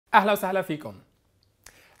أهلا وسهلا فيكم.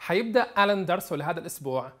 حيبدأ آلن درسه لهذا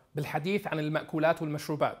الأسبوع بالحديث عن المأكولات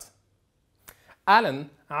والمشروبات. آلن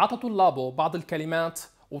عطى طلابه بعض الكلمات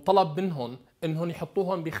وطلب منهم إنهم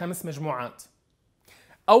يحطوهم ب5 مجموعات.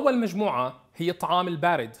 أول مجموعة هي الطعام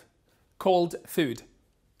البارد cold food.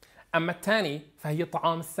 أما الثاني فهي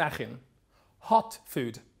الطعام الساخن hot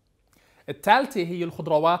food. الثالثة هي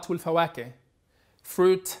الخضروات والفواكه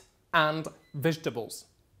fruit and vegetables.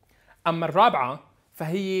 أما الرابعة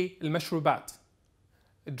فهي المشروبات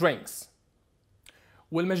drinks.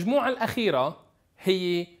 والمجموعة الأخيرة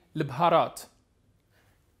هي البهارات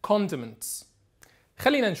condiments.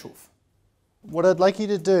 خلينا نشوف. What I'd like you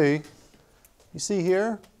to do, you see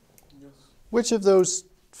here? Yes. Which of those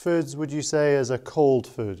foods would you say is a cold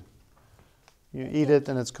food? You eat it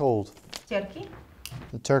and it's cold. Turkey.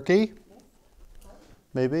 The turkey?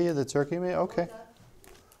 Maybe the turkey, okay.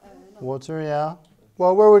 Water, yeah.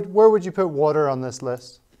 Well, where would you put water on this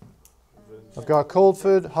list? I've got cold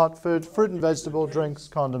food, hot food, fruit and vegetable, drinks,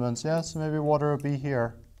 condiments. Yeah, so maybe water would be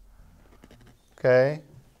here. Okay.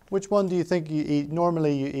 Which one do you think you eat?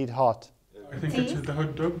 Normally you eat hot. I think it's the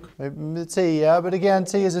hot dog. Maybe the tea, yeah, but again,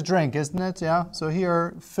 tea is a drink, isn't it? Yeah. So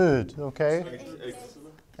here, food, okay.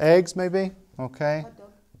 Eggs, maybe? Okay.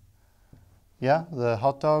 Yeah, the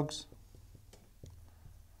hot dogs.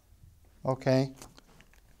 Okay.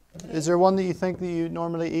 Is there one that you think that you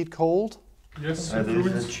normally eat cold? Yes,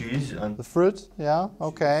 the cheese and the fruit, yeah,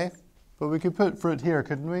 okay. But we could put fruit here,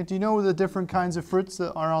 couldn't we? Do you know the different kinds of fruits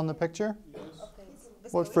that are on the picture?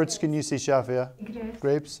 Yes. What fruits can you see, Shafia?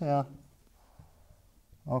 Grapes, yeah.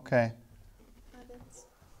 Okay.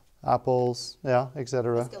 Apples, yeah,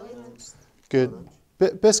 etc. Good.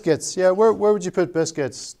 Biscuits, yeah, where would you put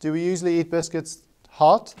biscuits? Do we usually eat biscuits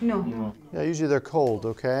hot? No. Yeah, usually they're cold,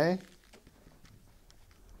 okay.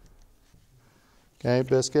 Okay,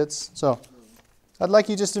 biscuits. So, I'd like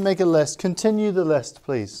you just to make a list. Continue the list,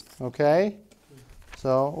 please. Okay?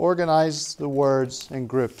 So, organize the words in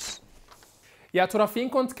groups. يا ترى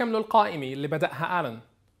فينكم تكملوا القائمة اللي بدأها آلن؟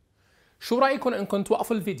 شو رأيكم إنكم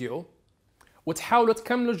توقفوا الفيديو وتحاولوا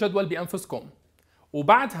تكملوا الجدول بأنفسكم،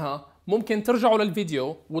 وبعدها ممكن ترجعوا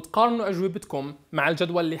للفيديو وتقارنوا أجوبتكم مع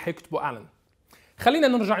الجدول اللي حيكتبه آلن. خلينا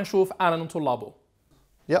نرجع نشوف آلن وطلابه.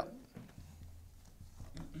 Yeah.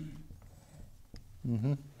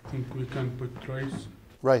 I think we can put rice.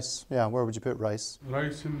 Rice, yeah, where would you put rice?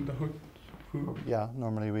 Rice in the hot food. Yeah,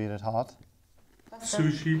 normally we eat it hot.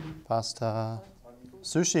 Sushi. Pasta.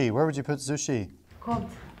 Sushi, where would you put sushi? Cold.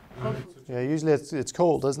 Yeah, usually it's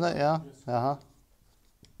cold, isn't it? Yeah? Uh-huh.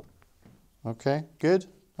 Okay, good.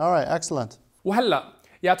 All right, excellent. وهلأ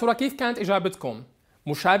يا ترى كيف كانت إجابتكم؟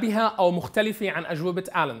 مشابهة أو مختلفة عن أجوبة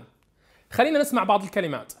آلن؟ خلينا نسمع بعض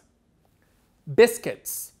الكلمات.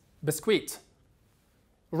 biscuits بسكويت.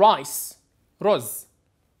 rice رز.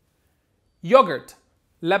 yogurt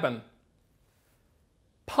لبن.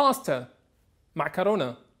 pasta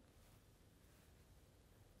معكرونة.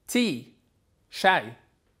 tea شاي.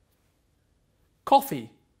 coffee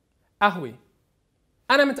قهوة.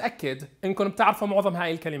 أنا متأكد إنكم بتعرفوا معظم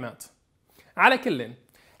هاي الكلمات. على كل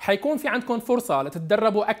حيكون في عندكم فرصة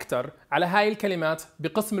لتتدربوا أكثر على هاي الكلمات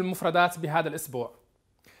بقسم المفردات بهذا الأسبوع.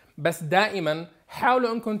 بس دائما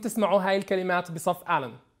حاولوا إنكم تسمعوا هاي الكلمات بصف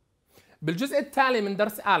آلن. بالجزء التالي من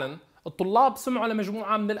درس آلن الطلاب سمعوا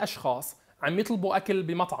لمجموعة من الأشخاص عم يطلبوا أكل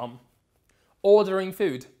بمطعم ordering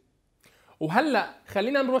food. وهلأ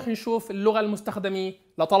خلينا نروح نشوف اللغة المستخدمة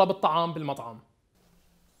لطلب الطعام بالمطعم.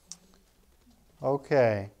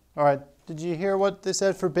 Okay. All right. Did you hear what they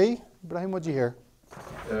said for B? Ibrahim, what did you hear?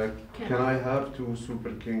 can I have 2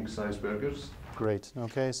 super king size burgers? Great.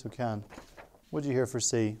 Okay, so can. What did you hear for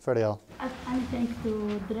C? Fariel? Anything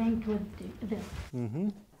to drink with this. Mm-hmm.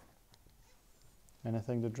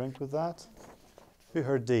 Anything to drink with that? Who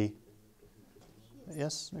heard D?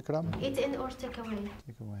 Yes, Ikram? Eat in or take away.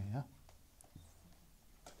 Take away, yeah.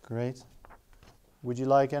 Great. Would you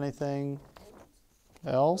like anything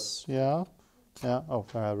else? Yeah. Yeah. Oh,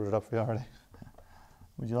 sorry, I wrote it up for you already.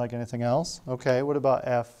 Would you like anything else? Okay, what about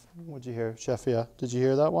F? What did you hear? Shefia, did you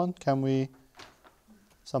hear that one? Can we,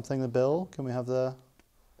 something the bill? Can we have the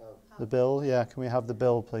bill? Yeah, can we have the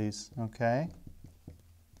bill, please? Okay.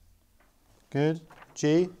 Good.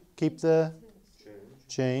 G, keep the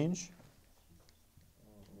change.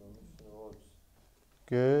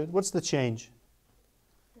 Good. What's the change?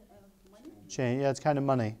 Change, yeah, it's kind of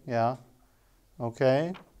money, yeah.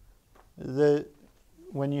 Okay.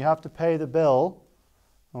 When you have to pay the bill,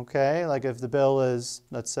 okay, like if the bill is,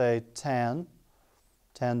 let's say, $10,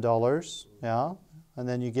 yeah, and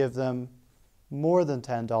then you give them more than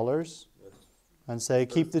 $10 and say,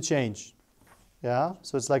 keep the change. Yeah,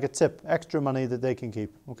 so it's like a tip, extra money that they can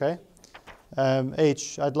keep, okay?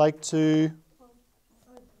 H, I'd like to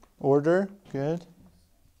order, good.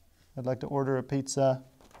 I'd like to order a pizza.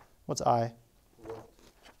 What's I?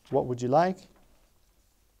 What would you like?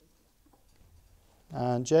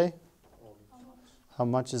 And J? How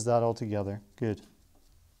much is that altogether? Good.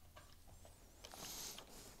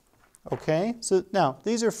 Okay, so now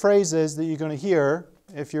these are phrases that you're going to hear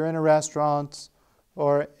if you're in a restaurant,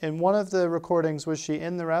 or in one of the recordings. Was she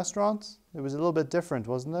in the restaurant? It was a little bit different,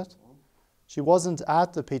 wasn't it? She wasn't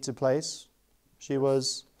at the pizza place. She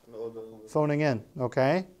was phoning in,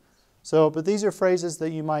 okay? So, but these are phrases that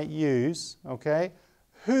you might use, okay?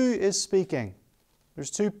 Who is speaking? There's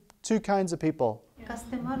two kinds of people.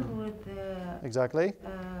 Customer with Exactly.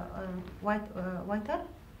 waiter.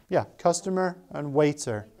 Yeah, customer and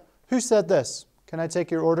waiter. Who said this? Can I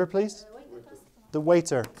take your order, please? The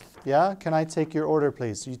waiter. Yeah, can I take your order,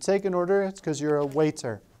 please? You take an order, it's because you're a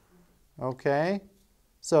waiter. Okay.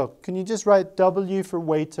 So, can you just write W for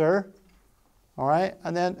waiter? All right.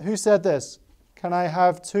 And then, who said this? Can I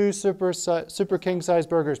have 2 super king size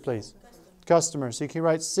burgers, please? Customer. So you can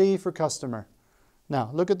write C for customer.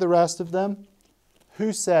 Now, look at the rest of them.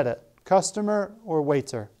 Who said it? Customer or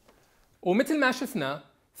waiter? ومثل ما شفنا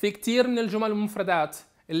في كتير من الجمل والمفردات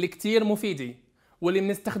اللي كتير مفيدة واللي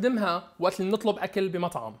بنستخدمها وقت اللي نطلب أكل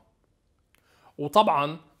بمطعم.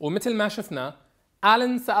 وطبعا ومثل ما شفنا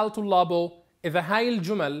آلن سأل طلابه إذا هاي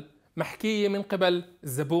الجمل محكية من قبل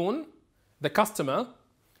الزبون the customer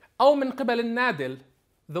أو من قبل النادل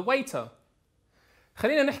the waiter.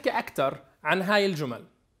 خلينا نحكي أكثر عن هاي الجمل.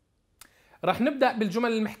 رح نبدأ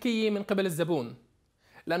بالجمل المحكية من قبل الزبون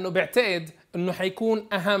لأنه بعتقد أنه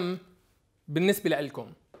حيكون أهم بالنسبة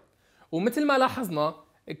لكم. ومثل ما لاحظنا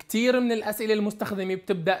كتير من الأسئلة المستخدمة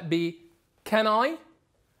بتبدأ ب can I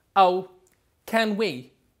أو can we.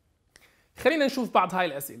 خلينا نشوف بعض هاي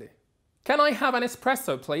الأسئلة. Can I have an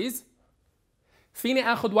espresso please?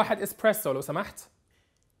 فيني أخذ واحد espresso لو سمحت؟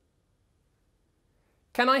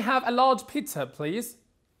 Can I have a large pizza please?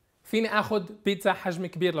 فيني أخذ بيتزا حجم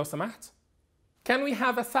كبير لو سمحت؟ Can we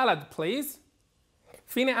have a salad please?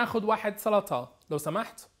 فيني أخذ واحد سلطة لو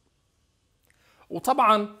سمحت؟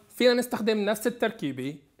 وطبعا فينا نستخدم نفس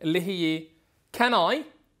التركيبة اللي هي can I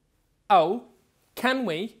أو can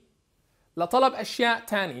we لطلب أشياء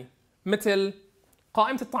تاني مثل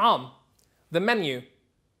قائمة الطعام the menu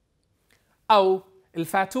أو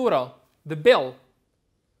الفاتورة the bill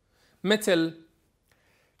مثل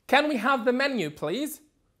can we have the menu please?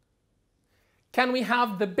 Can we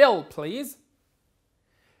have the bill please?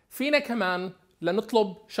 فينا كمان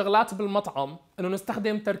لنطلب شغلات بالمطعم انه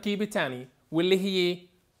نستخدم تركيبة تاني واللي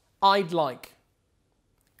هي I'd like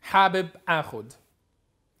حابب اخذ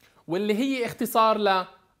واللي هي اختصار ل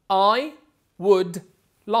I would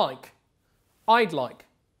like I'd like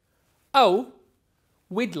او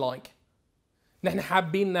we'd like نحن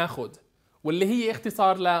حابين ناخذ واللي هي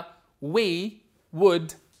اختصار ل we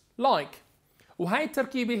would like. وهاي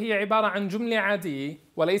التركيبة هي عبارة عن جملة عادية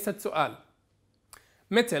وليست سؤال.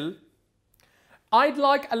 مثل I'd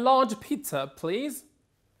like a large pizza please.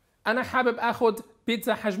 أنا حابب أخذ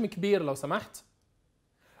بيتزا حجم كبير لو سمحت.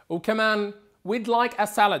 وكمان we'd like a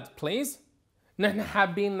salad please. نحن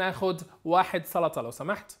حابين ناخذ واحد سلطة لو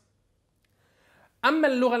سمحت. أما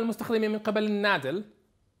اللغة المستخدمة من قبل النادل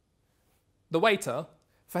the waiter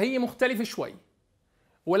فهي مختلفة شوي.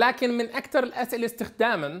 ولكن من أكثر الأسئلة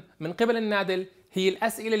استخداماً من قبل النادل هي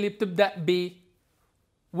الأسئلة اللي بتبدأ ب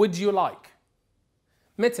would you like.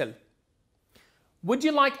 مثل would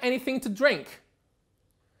you like anything to drink.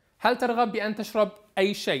 هل ترغب بأن تشرب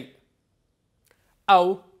أي شيء؟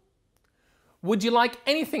 أو would you like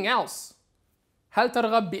anything else. هل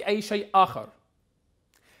ترغب بأي شيء آخر؟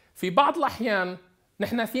 في بعض الأحيان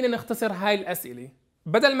نحن فينا نختصر هاي الأسئلة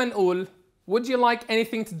بدل ما نقول would you like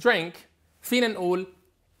anything to drink فينا نقول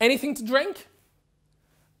anything to drink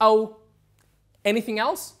أو anything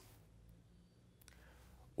else.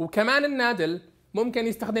 وكمان النادل ممكن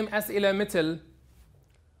يستخدم أسئلة مثل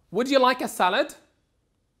would you like a salad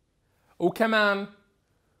وكمان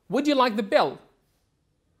would you like the bill.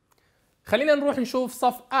 خلينا نروح نشوف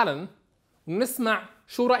صف آلن ونسمع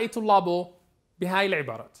شو رأي طلابه بهاي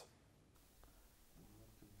العبارات.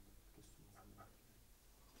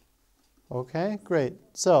 Okay, great.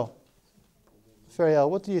 So, Feriel,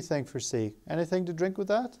 what do you think for C? Anything to drink with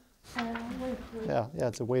that? Wait. Yeah,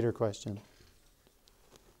 it's a waiter question.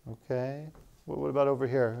 Okay. What about over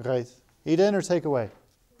here? Right. Eat in or take away?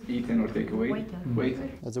 Eat in or take away? Waiter.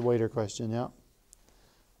 That's a waiter question, yeah.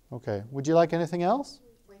 Okay. Would you like anything else?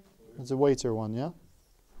 It's a waiter one, yeah?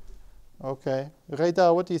 Okay.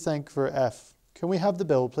 Reda, what do you think for F? Can we have the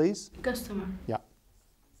bill, please? Customer. Yeah.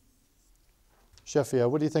 Shafia,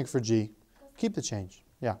 what do you think for G? Keep the change.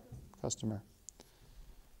 Yeah, customer.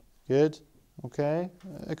 Good. Okay.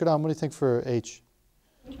 Ikram, what do you think for H?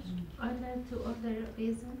 Order to order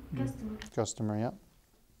is customer. Customer, yeah.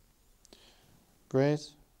 Great.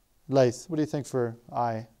 Laith, what do you think for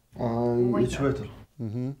I? It's waiter.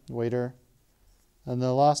 Waiter. And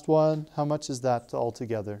the last one, how much is that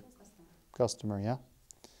altogether? Customer, yeah.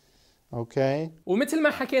 Okay. ومثل ما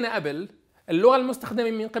حكينا قبل، اللغة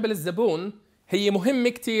المستخدمة من قبل الزبون هي مهمة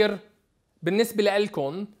كتير بالنسبة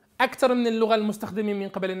لإلكم أكثر من اللغة المستخدمة من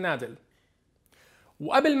قبل النادل.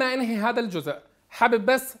 وقبل ما أنهي هذا الجزء، حابب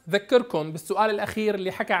بس ذكركم بالسؤال الأخير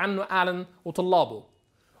اللي حكى عنه آلن وطلابه،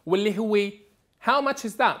 واللي هو How much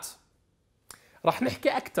is that؟ رح نحكي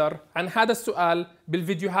أكثر عن هذا السؤال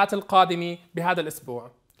بالفيديوهات القادمة بهذا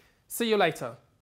الأسبوع. See you later.